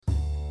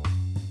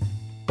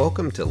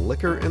Welcome to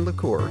Liquor and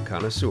Liqueur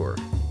Connoisseur,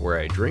 where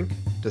I drink,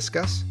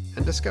 discuss,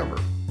 and discover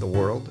the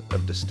world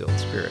of distilled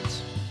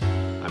spirits.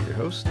 I'm your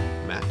host,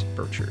 Matt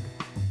Burchard.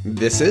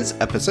 This is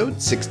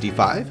episode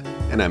 65,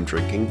 and I'm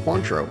drinking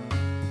Cointreau.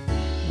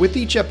 With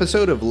each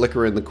episode of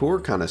Liquor and Liqueur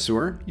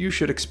Connoisseur, you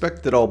should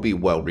expect that I'll be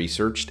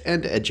well-researched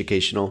and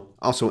educational,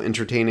 also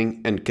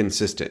entertaining and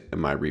consistent in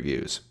my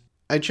reviews.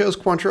 I chose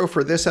Cointreau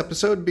for this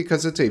episode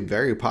because it's a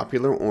very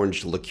popular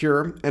orange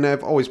liqueur, and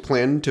I've always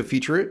planned to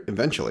feature it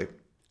eventually.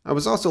 I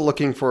was also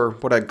looking for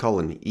what I'd call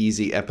an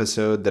easy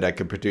episode that I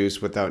could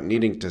produce without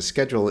needing to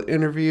schedule an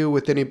interview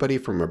with anybody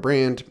from a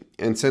brand,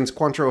 and since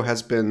Cointreau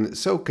has been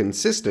so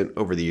consistent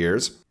over the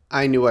years,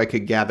 I knew I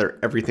could gather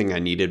everything I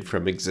needed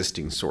from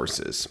existing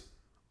sources.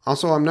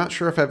 Also, I'm not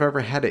sure if I've ever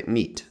had it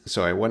neat,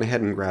 so I went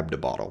ahead and grabbed a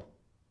bottle.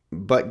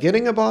 But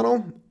getting a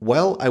bottle?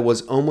 Well, I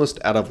was almost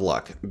out of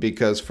luck,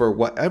 because for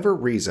whatever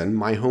reason,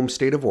 my home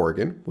state of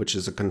Oregon, which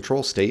is a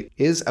control state,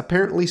 is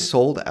apparently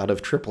sold out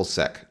of triple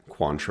sec,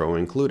 Cointreau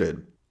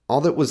included. All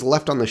that was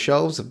left on the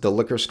shelves of the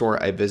liquor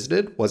store I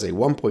visited was a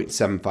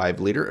 1.75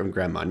 liter of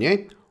Grand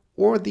Marnier,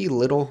 or the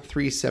little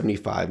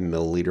 375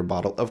 milliliter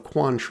bottle of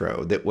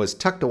Cointreau that was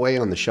tucked away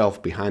on the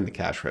shelf behind the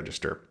cash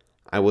register.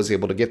 I was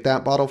able to get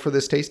that bottle for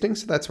this tasting,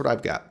 so that's what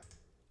I've got.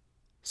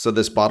 So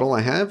this bottle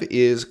I have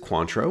is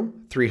Cointreau,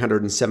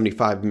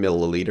 375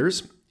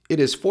 milliliters. It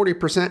is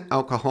 40%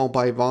 alcohol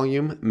by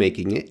volume,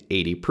 making it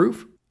 80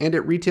 proof, and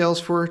it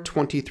retails for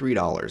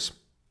 $23.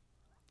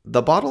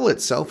 The bottle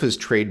itself is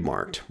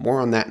trademarked, more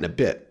on that in a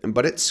bit,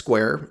 but it's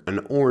square,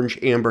 an orange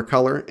amber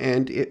color,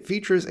 and it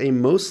features a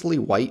mostly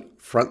white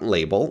front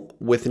label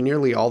with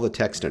nearly all the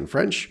text in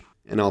French,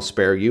 and I'll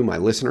spare you, my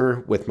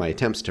listener, with my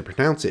attempts to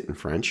pronounce it in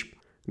French.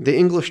 The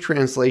English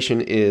translation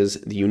is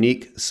the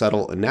unique,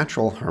 subtle, and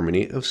natural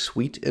harmony of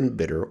sweet and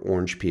bitter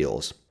orange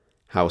peels.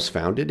 House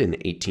founded in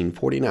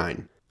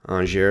 1849.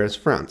 Angers,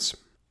 France.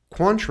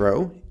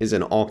 Cointreau is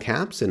in all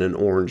caps and an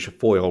orange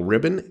foil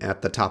ribbon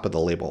at the top of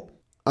the label.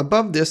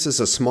 Above this is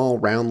a small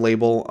round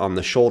label on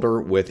the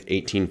shoulder with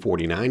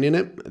 1849 in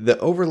it that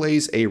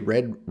overlays a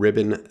red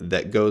ribbon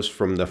that goes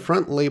from the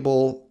front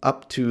label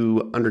up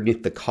to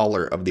underneath the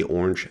collar of the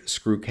orange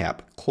screw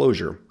cap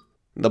closure.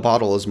 The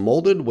bottle is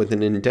molded with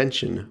an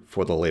indentation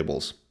for the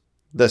labels.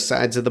 The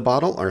sides of the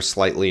bottle are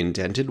slightly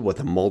indented with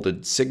a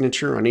molded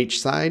signature on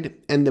each side,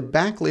 and the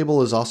back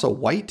label is also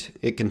white.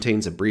 It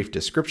contains a brief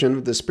description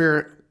of the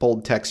spirit,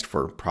 bold text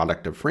for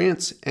product of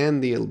France,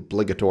 and the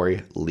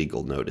obligatory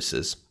legal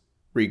notices.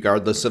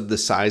 Regardless of the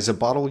size of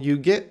bottle you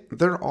get,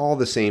 they're all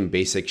the same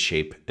basic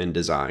shape and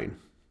design.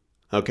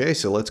 Okay,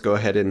 so let's go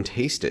ahead and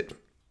taste it.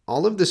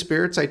 All of the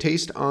spirits I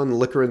taste on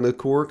Liquor and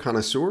Liqueur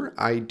Connoisseur,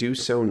 I do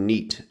so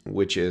neat,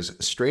 which is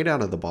straight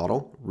out of the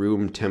bottle,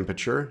 room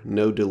temperature,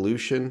 no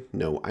dilution,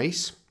 no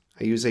ice.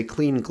 I use a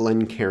clean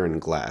Glencairn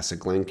glass. A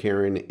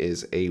Glencairn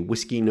is a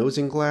whiskey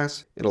nosing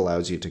glass. It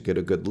allows you to get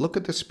a good look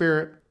at the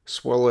spirit,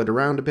 swirl it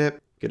around a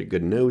bit, get a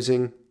good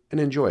nosing, and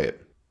enjoy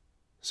it.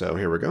 So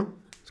here we go.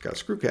 It's got a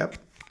screw cap.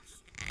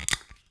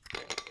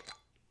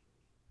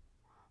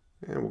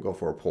 And we'll go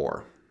for a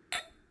pour.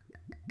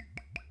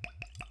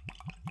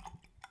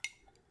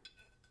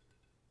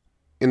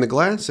 In the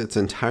glass, it's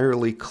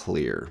entirely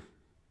clear.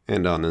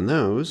 And on the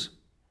nose,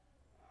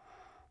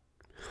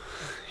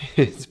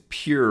 it's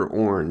pure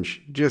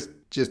orange. Just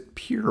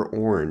pure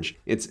orange.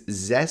 It's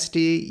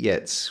zesty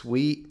yet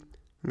sweet.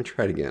 Let me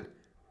try it again.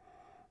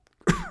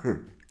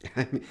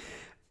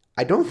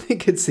 I don't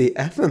think it's the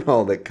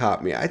ethanol that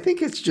caught me. I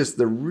think it's just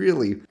the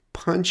really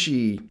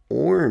punchy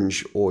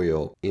orange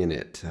oil in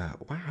it.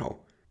 Wow.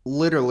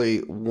 Literally,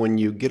 when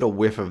you get a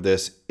whiff of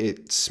this,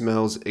 it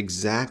smells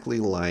exactly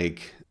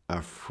like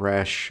a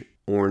fresh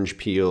orange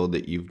peel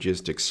that you've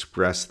just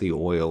expressed the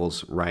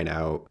oils right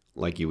out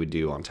like you would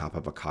do on top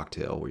of a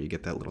cocktail where you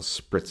get that little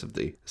spritz of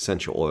the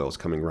essential oils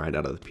coming right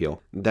out of the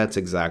peel. That's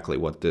exactly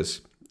what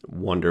this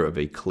wonder of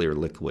a clear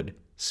liquid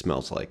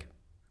smells like.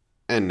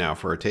 And now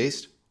for a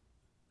taste.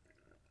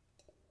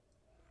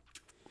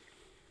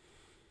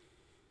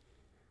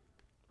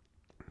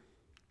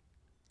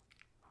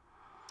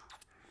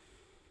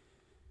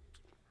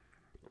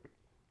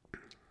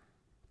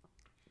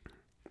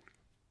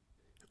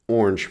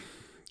 Orange.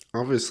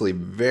 Obviously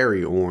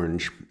very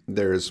orange.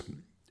 There's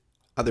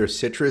other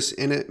citrus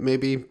in it,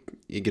 maybe.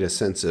 You get a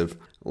sense of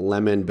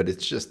lemon, but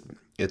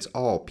it's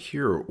all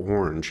pure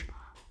orange.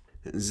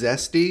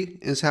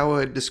 Zesty is how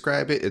I'd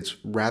describe it.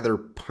 It's rather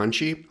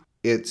punchy.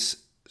 It's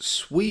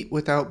sweet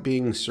without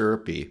being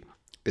syrupy.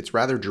 It's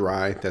rather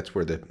dry. That's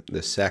where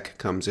the sec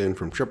comes in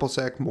from triple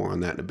sec. More on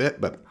that in a bit.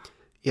 But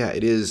yeah,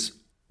 it is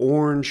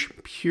orange,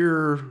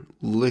 pure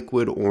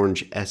liquid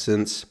orange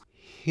essence.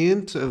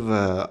 Hint of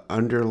a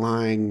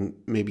underlying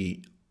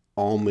maybe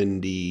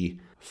almondy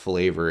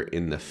flavor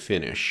in the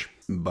finish.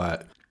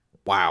 But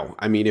wow,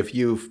 I mean, if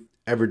you've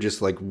ever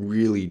just like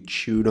really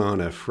chewed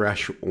on a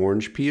fresh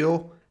orange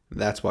peel,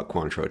 that's what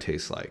Cointreau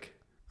tastes like.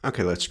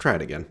 Okay, let's try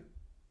it again.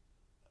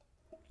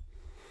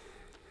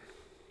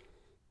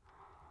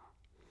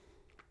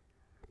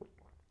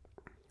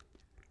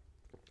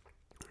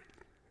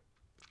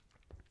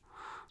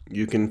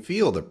 You can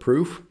feel the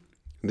proof.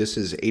 This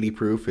is 80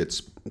 proof.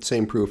 It's the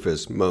same proof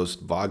as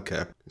most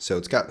vodka, so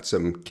it's got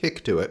some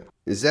kick to it.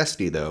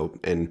 Zesty though,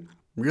 and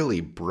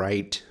really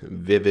bright,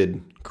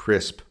 vivid,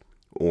 crisp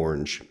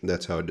orange.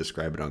 That's how I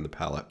describe it on the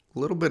palate. A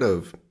little bit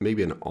of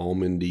maybe an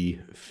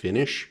almondy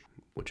finish,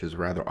 which is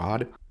rather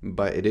odd,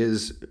 but it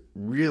is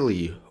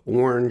really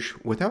orange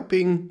without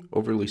being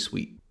overly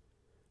sweet.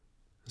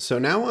 So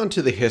now on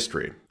to the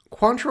history.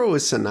 Cointreau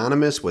is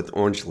synonymous with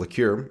orange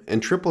liqueur,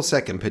 and triple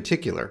sec in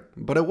particular,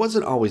 but it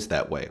wasn't always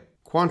that way.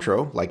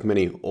 Cointreau, like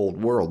many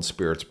old world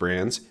spirits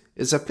brands,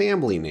 is a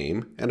family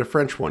name, and a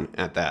French one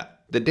at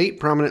that. The date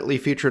prominently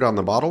featured on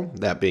the bottle,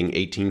 that being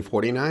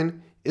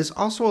 1849, is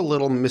also a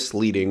little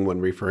misleading when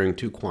referring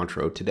to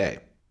Cointreau today.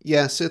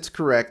 Yes, it's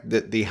correct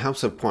that the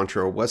House of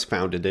Cointreau was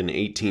founded in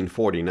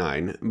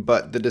 1849,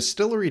 but the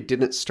distillery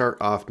didn't start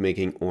off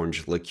making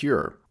orange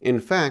liqueur. In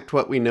fact,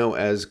 what we know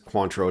as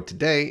Cointreau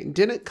today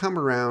didn't come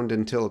around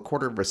until a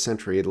quarter of a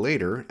century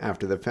later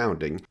after the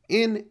founding,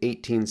 in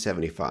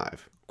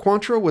 1875.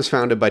 Cointreau was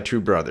founded by two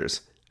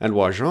brothers,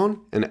 Edouard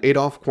Jean and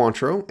Adolphe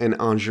Cointreau in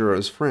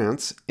Angers,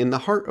 France, in the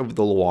heart of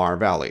the Loire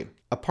Valley,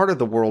 a part of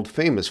the world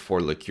famous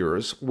for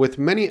liqueurs, with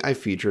many I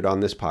featured on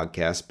this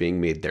podcast being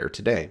made there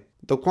today.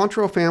 The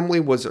Cointreau family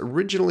was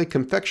originally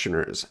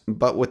confectioners,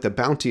 but with the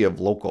bounty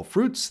of local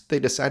fruits, they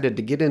decided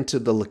to get into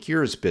the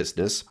liqueurs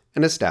business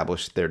and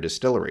established their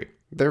distillery.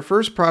 Their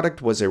first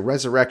product was a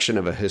resurrection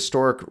of a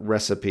historic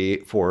recipe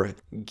for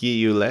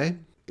Guyeulet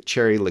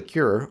cherry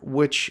liqueur,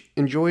 which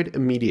enjoyed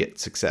immediate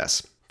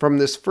success. From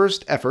this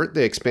first effort,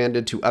 they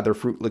expanded to other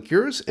fruit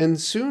liqueurs and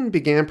soon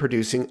began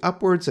producing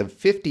upwards of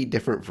 50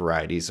 different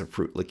varieties of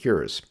fruit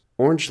liqueurs.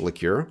 Orange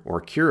liqueur, or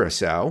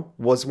Curaçao,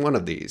 was one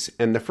of these,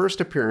 and the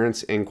first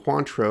appearance in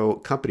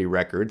Cointreau company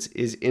records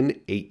is in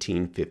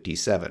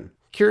 1857.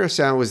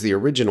 Curaçao is the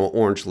original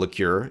orange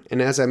liqueur,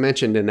 and as I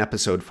mentioned in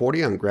episode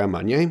 40 on Grand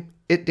Marnier,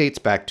 it dates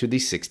back to the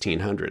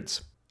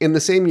 1600s. In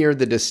the same year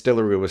the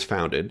distillery was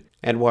founded,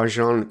 Edouard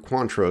Jean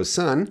Cointreau's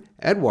son,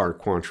 Edouard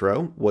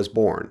Cointreau, was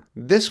born.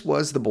 This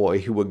was the boy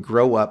who would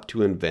grow up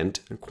to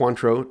invent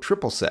Cointreau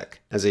Triple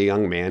Sec as a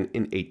young man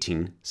in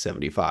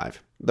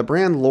 1875. The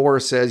brand lore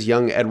says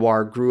young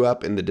Edouard grew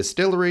up in the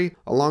distillery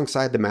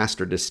alongside the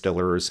master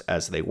distillers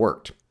as they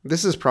worked.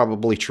 This is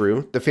probably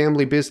true. The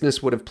family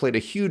business would have played a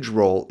huge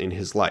role in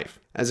his life.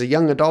 As a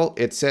young adult,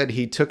 it said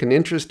he took an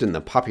interest in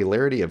the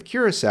popularity of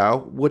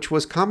Curaçao, which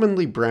was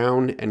commonly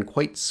brown and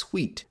quite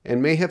sweet,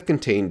 and may have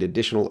contained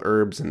additional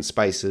herbs and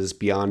spices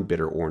beyond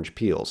bitter orange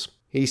peels.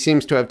 He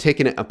seems to have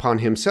taken it upon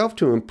himself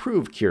to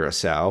improve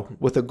Curaçao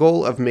with a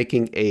goal of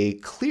making a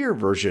clear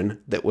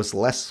version that was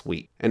less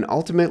sweet, and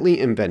ultimately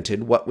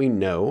invented what we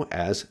know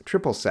as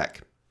triple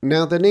sec.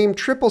 Now, the name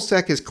triple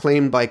sec is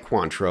claimed by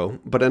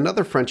Cointreau, but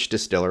another French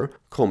distiller,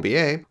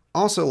 Combier,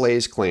 also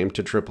lays claim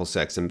to triple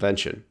sec's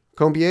invention.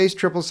 Combier's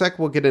triple sec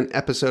will get an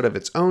episode of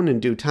its own in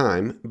due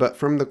time, but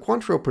from the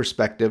Cointreau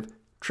perspective,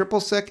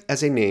 triple sec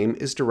as a name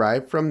is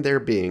derived from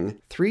there being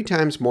 3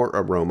 times more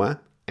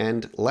aroma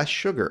and less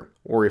sugar,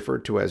 or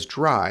referred to as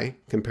dry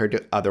compared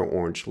to other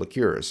orange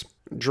liqueurs.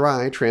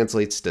 Dry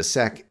translates to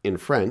sec in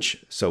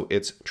French, so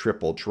it's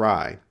triple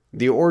dry.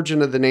 The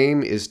origin of the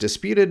name is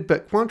disputed,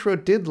 but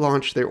Cointreau did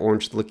launch their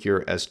orange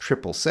liqueur as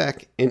triple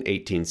sec in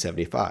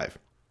 1875.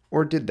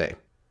 Or did they?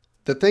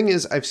 The thing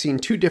is, I've seen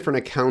 2 different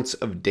accounts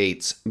of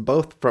dates,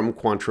 both from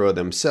Cointreau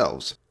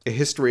themselves. A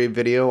history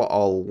video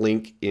I'll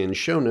link in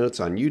show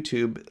notes on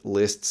YouTube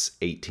lists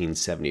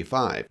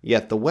 1875,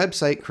 yet the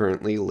website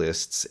currently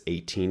lists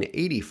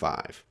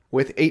 1885,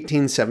 with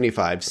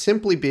 1875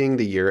 simply being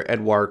the year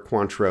Edouard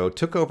Cointreau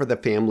took over the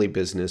family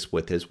business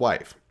with his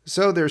wife.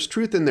 So there's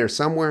truth in there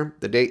somewhere.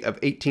 The date of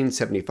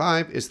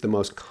 1875 is the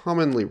most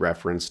commonly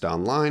referenced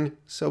online,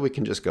 so we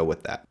can just go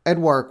with that.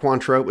 Edouard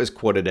Cointreau is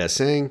quoted as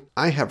saying,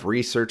 "I have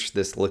researched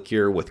this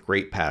liqueur with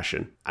great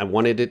passion. I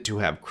wanted it to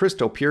have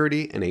crystal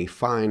purity and a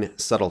fine,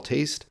 subtle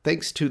taste,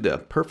 thanks to the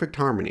perfect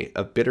harmony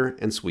of bitter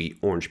and sweet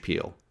orange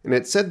peel." And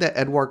it's said that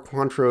Edouard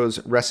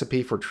Cointreau's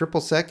recipe for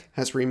triple sec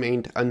has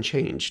remained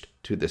unchanged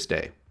to this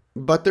day.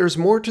 But there's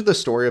more to the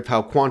story of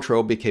how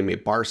Cointreau became a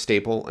bar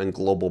staple and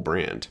global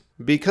brand.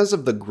 Because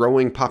of the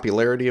growing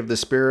popularity of the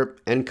spirit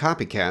and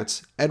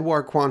copycats,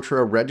 Edouard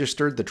Cointreau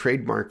registered the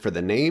trademark for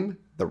the name,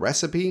 the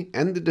recipe,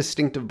 and the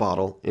distinctive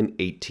bottle in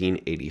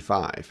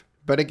 1885.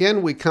 But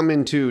again, we come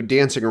into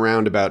dancing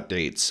around about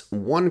dates.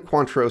 One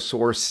Cointreau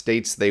source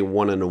states they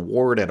won an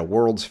award at a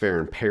World's Fair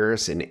in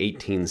Paris in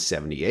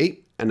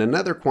 1878, and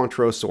another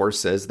Cointreau source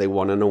says they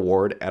won an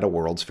award at a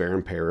World's Fair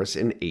in Paris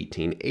in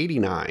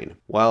 1889.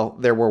 Well,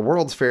 there were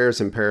World's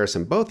Fairs in Paris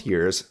in both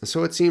years,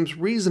 so it seems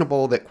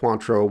reasonable that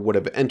Cointreau would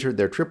have entered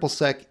their triple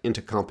sec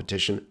into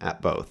competition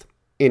at both.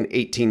 In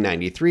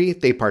 1893,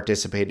 they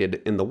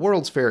participated in the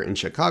World's Fair in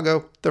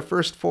Chicago, the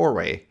first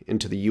foray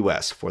into the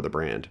US for the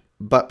brand.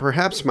 But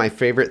perhaps my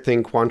favorite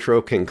thing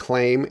Cointreau can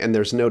claim, and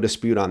there's no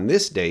dispute on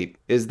this date,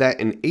 is that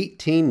in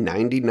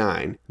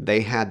 1899,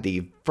 they had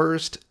the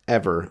first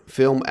ever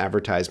film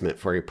advertisement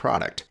for a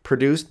product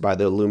produced by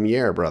the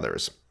Lumiere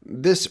brothers.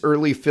 This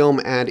early film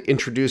ad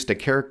introduced a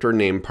character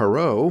named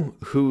Perrault,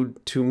 who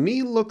to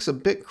me looks a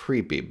bit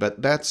creepy,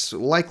 but that's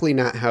likely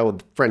not how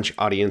French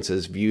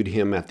audiences viewed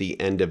him at the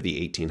end of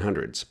the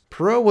 1800s.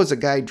 Perrault was a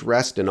guy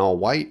dressed in all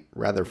white,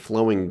 rather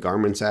flowing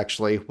garments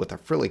actually, with a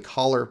frilly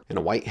collar and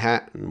a white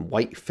hat and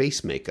white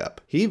face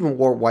makeup. He even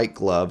wore white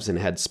gloves and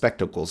had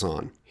spectacles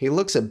on. He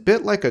looks a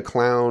bit like a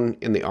clown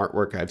in the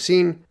artwork I've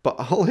seen,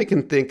 but all I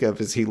can think of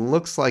is he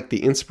looks like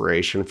the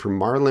inspiration for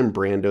Marlon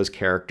Brando's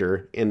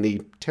character in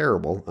the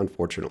terrible,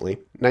 unfortunately,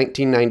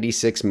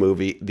 1996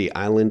 movie The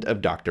Island of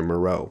Dr.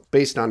 Moreau,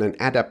 based on an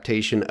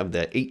adaptation of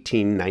the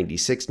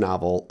 1896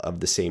 novel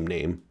of the same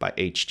name by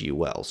H.G.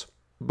 Wells.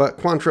 But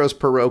Cointreau's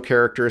Perrault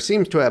character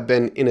seems to have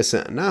been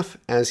innocent enough,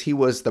 as he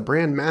was the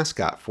brand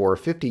mascot for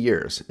 50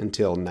 years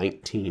until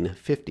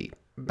 1950.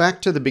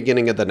 Back to the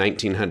beginning of the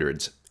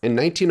 1900s. In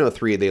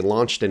 1903, they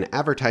launched an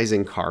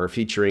advertising car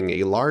featuring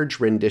a large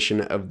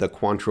rendition of the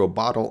Cointreau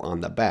bottle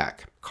on the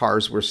back.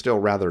 Cars were still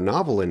rather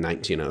novel in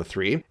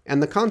 1903,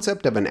 and the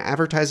concept of an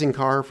advertising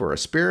car for a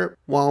spirit,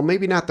 while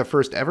maybe not the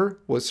first ever,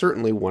 was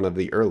certainly one of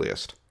the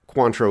earliest.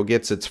 Cointreau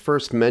gets its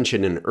first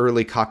mention in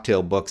early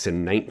cocktail books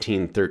in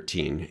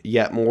 1913,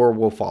 yet more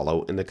will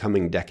follow in the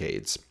coming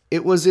decades.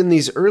 It was in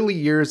these early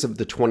years of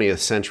the 20th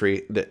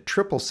century that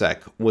Triple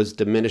Sec was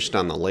diminished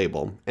on the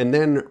label, and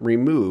then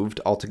removed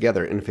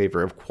altogether in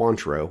favor of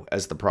Cointreau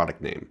as the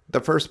product name.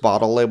 The first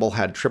bottle label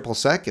had Triple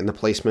Sec in the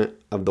placement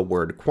of the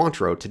word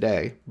Cointreau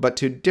today, but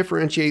to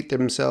differentiate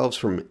themselves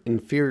from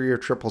inferior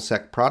Triple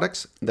Sec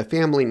products, the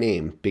family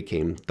name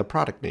became the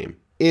product name.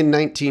 In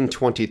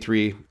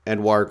 1923,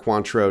 Edouard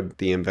Cointreau,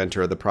 the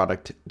inventor of the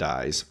product,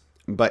 dies.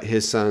 But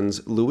his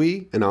sons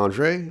Louis and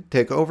André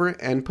take over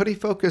and put a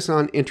focus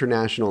on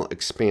international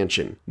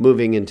expansion,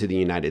 moving into the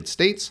United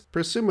States,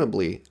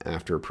 presumably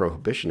after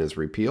Prohibition is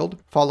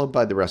repealed, followed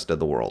by the rest of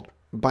the world.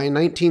 By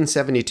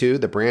 1972,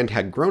 the brand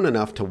had grown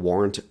enough to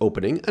warrant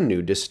opening a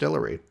new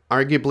distillery.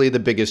 Arguably the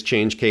biggest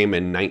change came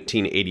in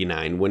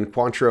 1989 when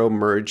Cointreau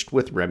merged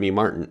with Remy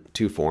Martin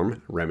to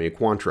form Remy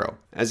Cointreau.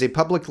 As a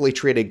publicly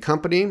traded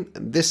company,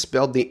 this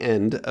spelled the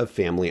end of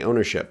family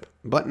ownership,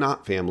 but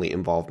not family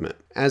involvement.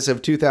 As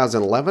of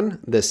 2011,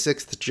 the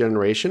sixth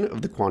generation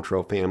of the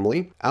Cointreau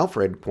family,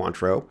 Alfred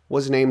Cointreau,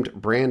 was named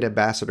Brand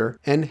Ambassador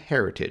and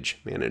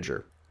Heritage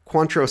Manager.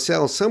 Cointreau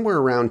sells somewhere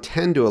around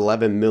 10 to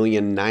 11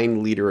 million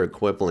 9-liter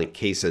equivalent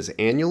cases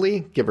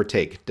annually, give or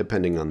take,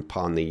 depending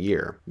upon the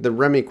year. The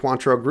Remy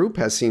Cointreau Group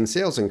has seen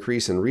sales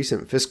increase in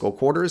recent fiscal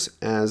quarters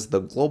as the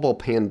global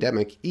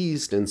pandemic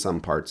eased in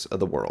some parts of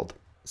the world.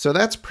 So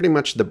that's pretty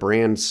much the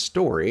brand's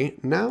story.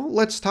 Now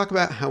let's talk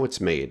about how it's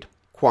made.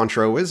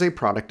 Cointreau is a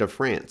product of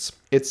France.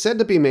 It's said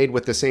to be made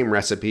with the same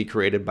recipe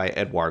created by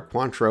Edouard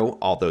Cointreau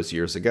all those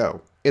years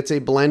ago. It's a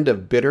blend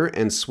of bitter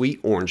and sweet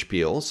orange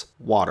peels,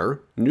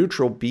 water,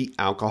 neutral beet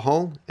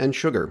alcohol, and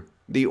sugar.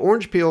 The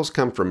orange peels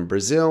come from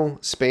Brazil,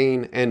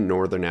 Spain, and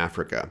Northern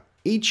Africa.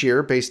 Each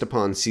year, based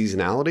upon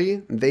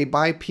seasonality, they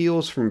buy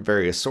peels from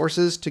various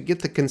sources to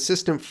get the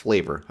consistent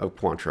flavor of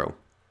Cointreau.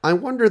 I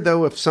wonder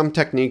though if some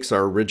techniques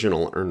are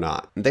original or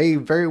not. They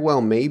very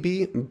well may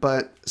be,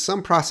 but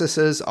some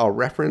processes I'll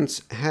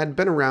reference had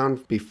been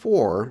around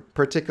before,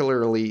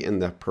 particularly in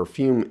the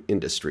perfume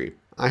industry.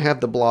 I have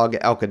the blog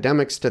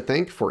Alchedemics to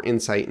thank for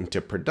insight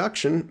into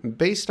production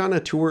based on a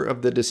tour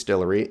of the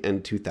distillery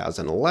in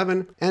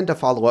 2011 and a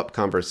follow-up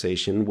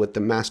conversation with the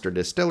master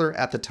distiller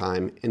at the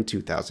time in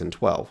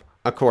 2012.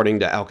 According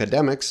to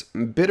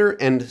Alchedemics, bitter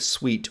and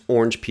sweet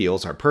orange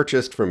peels are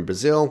purchased from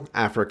Brazil,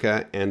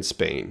 Africa, and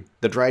Spain.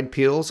 The dried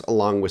peels,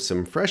 along with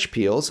some fresh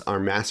peels, are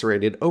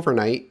macerated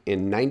overnight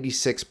in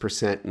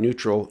 96%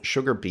 neutral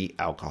sugar beet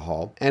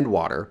alcohol and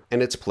water,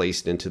 and it's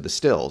placed into the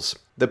stills.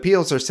 The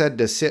peels are said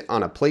to sit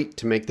on a plate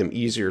to make them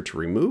easier to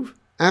remove.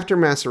 After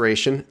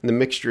maceration, the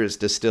mixture is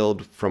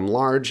distilled from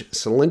large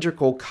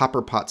cylindrical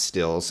copper pot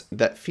stills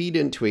that feed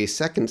into a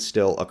second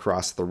still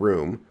across the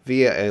room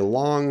via a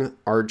long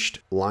arched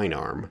line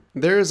arm.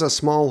 There is a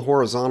small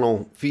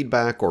horizontal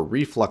feedback or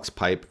reflux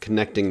pipe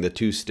connecting the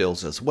two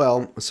stills as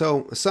well,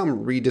 so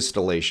some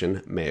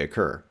redistillation may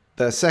occur.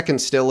 The second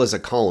still is a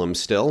column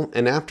still,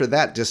 and after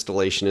that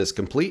distillation is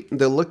complete,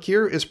 the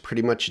liqueur is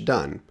pretty much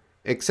done,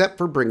 except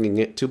for bringing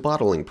it to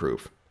bottling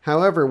proof.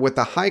 However, with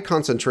the high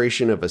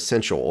concentration of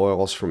essential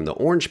oils from the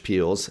orange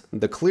peels,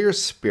 the clear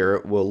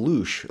spirit will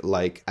louche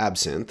like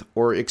absinthe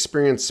or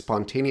experience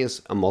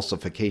spontaneous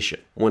emulsification.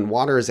 When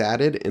water is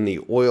added and the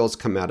oils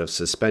come out of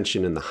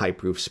suspension in the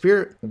high-proof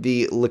spirit,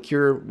 the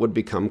liqueur would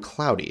become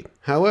cloudy.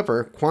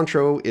 However,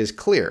 Cointreau is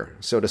clear,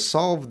 so to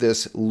solve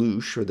this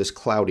louche or this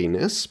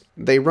cloudiness,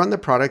 they run the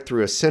product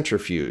through a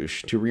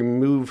centrifuge to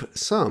remove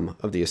some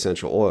of the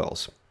essential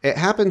oils. It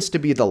happens to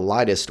be the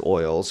lightest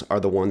oils are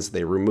the ones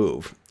they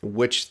remove,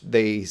 which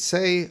they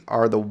say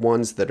are the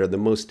ones that are the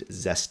most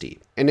zesty.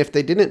 And if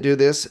they didn't do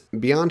this,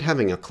 beyond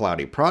having a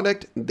cloudy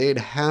product, they'd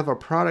have a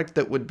product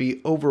that would be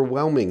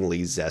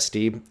overwhelmingly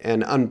zesty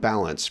and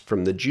unbalanced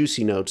from the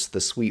juicy notes the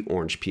sweet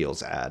orange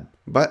peels add.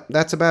 But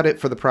that's about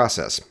it for the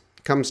process.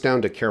 It comes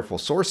down to careful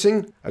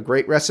sourcing, a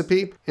great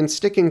recipe, and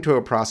sticking to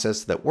a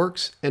process that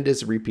works and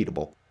is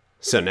repeatable.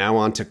 So now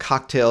on to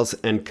cocktails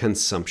and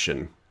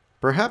consumption.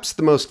 Perhaps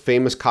the most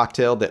famous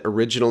cocktail that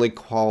originally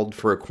called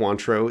for a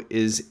Cointreau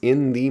is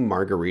in the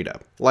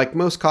margarita. Like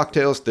most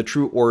cocktails, the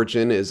true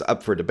origin is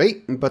up for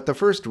debate, but the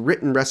first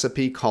written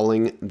recipe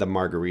calling the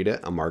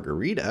margarita a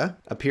margarita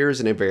appears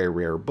in a very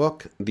rare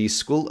book, The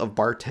School of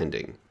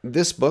Bartending.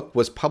 This book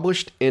was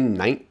published in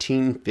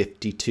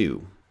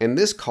 1952, and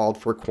this called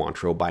for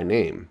Cointreau by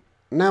name.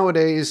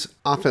 Nowadays,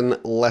 often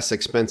less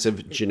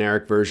expensive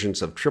generic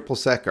versions of triple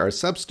sec are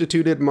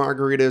substituted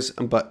margaritas,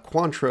 but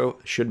Cointreau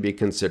should be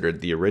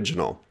considered the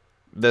original.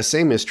 The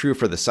same is true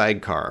for the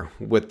sidecar,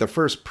 with the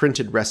first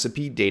printed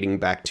recipe dating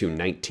back to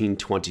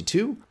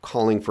 1922,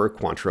 calling for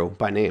Cointreau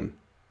by name.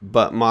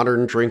 But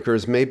modern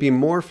drinkers may be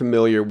more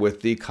familiar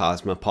with the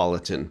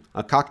Cosmopolitan,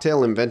 a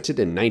cocktail invented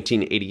in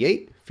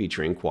 1988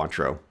 featuring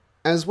Cointreau.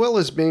 As well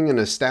as being an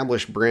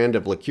established brand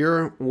of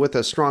liqueur with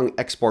a strong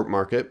export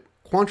market,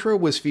 Cointreau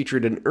was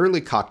featured in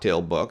early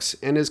cocktail books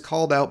and is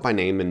called out by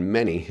name in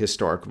many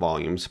historic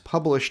volumes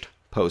published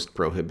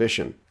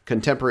post-Prohibition.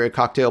 Contemporary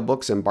cocktail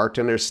books and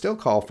bartenders still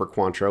call for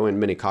Cointreau in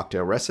many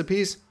cocktail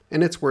recipes,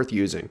 and it's worth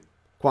using.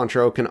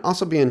 Cointreau can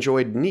also be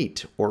enjoyed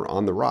neat or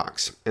on the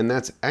rocks, and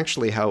that's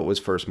actually how it was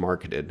first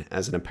marketed,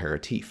 as an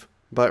aperitif.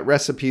 But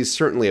recipes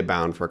certainly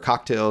abound for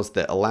cocktails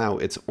that allow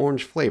its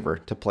orange flavor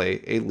to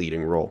play a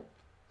leading role.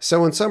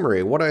 So in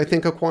summary, what do I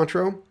think of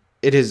Cointreau?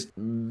 It is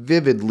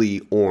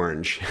vividly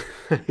orange,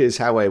 is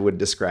how I would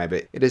describe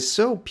it. It is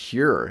so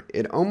pure.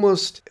 It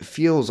almost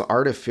feels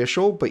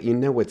artificial, but you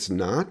know it's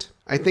not.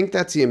 I think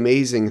that's the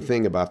amazing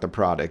thing about the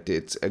product.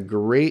 It's a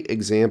great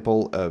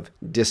example of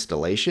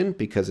distillation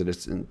because it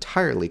is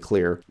entirely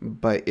clear,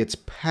 but it's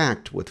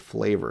packed with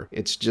flavor.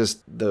 It's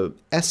just the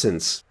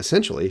essence,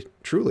 essentially,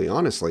 truly,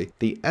 honestly,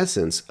 the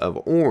essence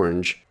of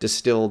orange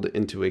distilled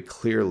into a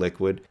clear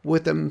liquid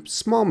with a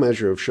small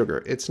measure of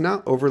sugar. It's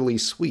not overly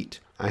sweet.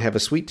 I have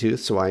a sweet tooth,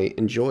 so I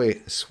enjoy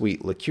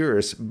sweet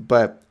liqueurs,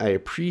 but I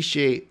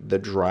appreciate the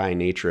dry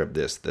nature of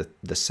this, the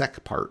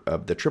sec part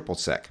of the triple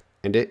sec.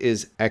 And it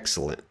is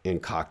excellent in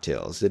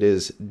cocktails. It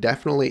is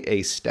definitely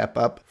a step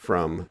up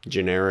from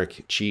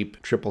generic,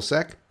 cheap triple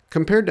sec.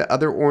 Compared to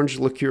other orange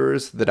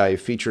liqueurs that I've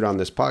featured on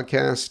this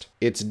podcast,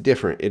 it's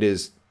different. It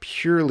is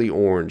purely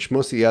orange.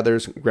 Most of the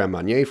others, Grand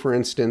Marnier, for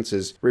instance,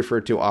 is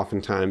referred to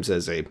oftentimes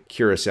as a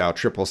Curacao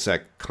triple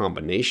sec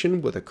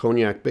combination with a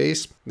cognac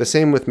base. The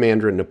same with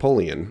Mandarin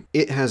Napoleon.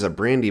 It has a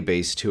brandy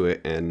base to it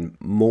and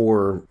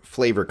more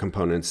flavor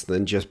components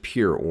than just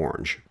pure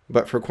orange.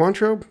 But for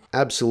Cointreau,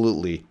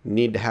 absolutely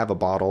need to have a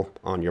bottle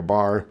on your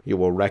bar. You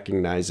will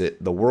recognize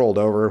it the world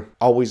over.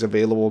 Always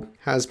available,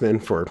 has been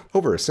for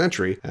over a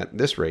century at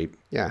this rate.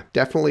 Yeah,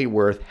 definitely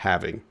worth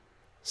having.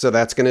 So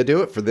that's going to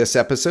do it for this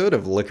episode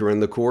of Liquor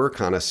and Liqueur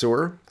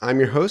Connoisseur. I'm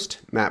your host,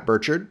 Matt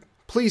Burchard.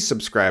 Please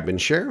subscribe and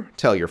share.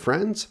 Tell your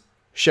friends.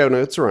 Show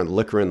notes are on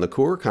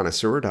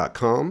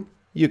liquorandliqueurconnoisseur.com.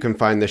 You can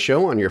find the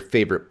show on your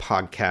favorite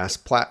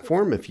podcast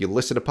platform. If you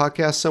listen to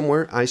podcasts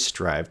somewhere, I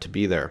strive to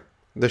be there.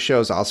 The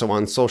show's also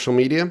on social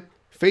media.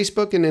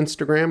 Facebook and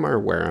Instagram are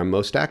where I'm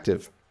most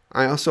active.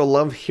 I also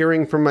love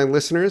hearing from my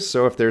listeners,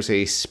 so if there's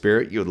a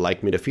spirit you would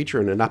like me to feature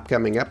in an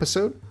upcoming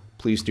episode,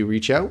 please do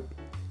reach out.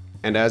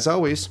 And as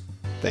always,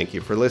 thank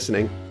you for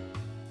listening.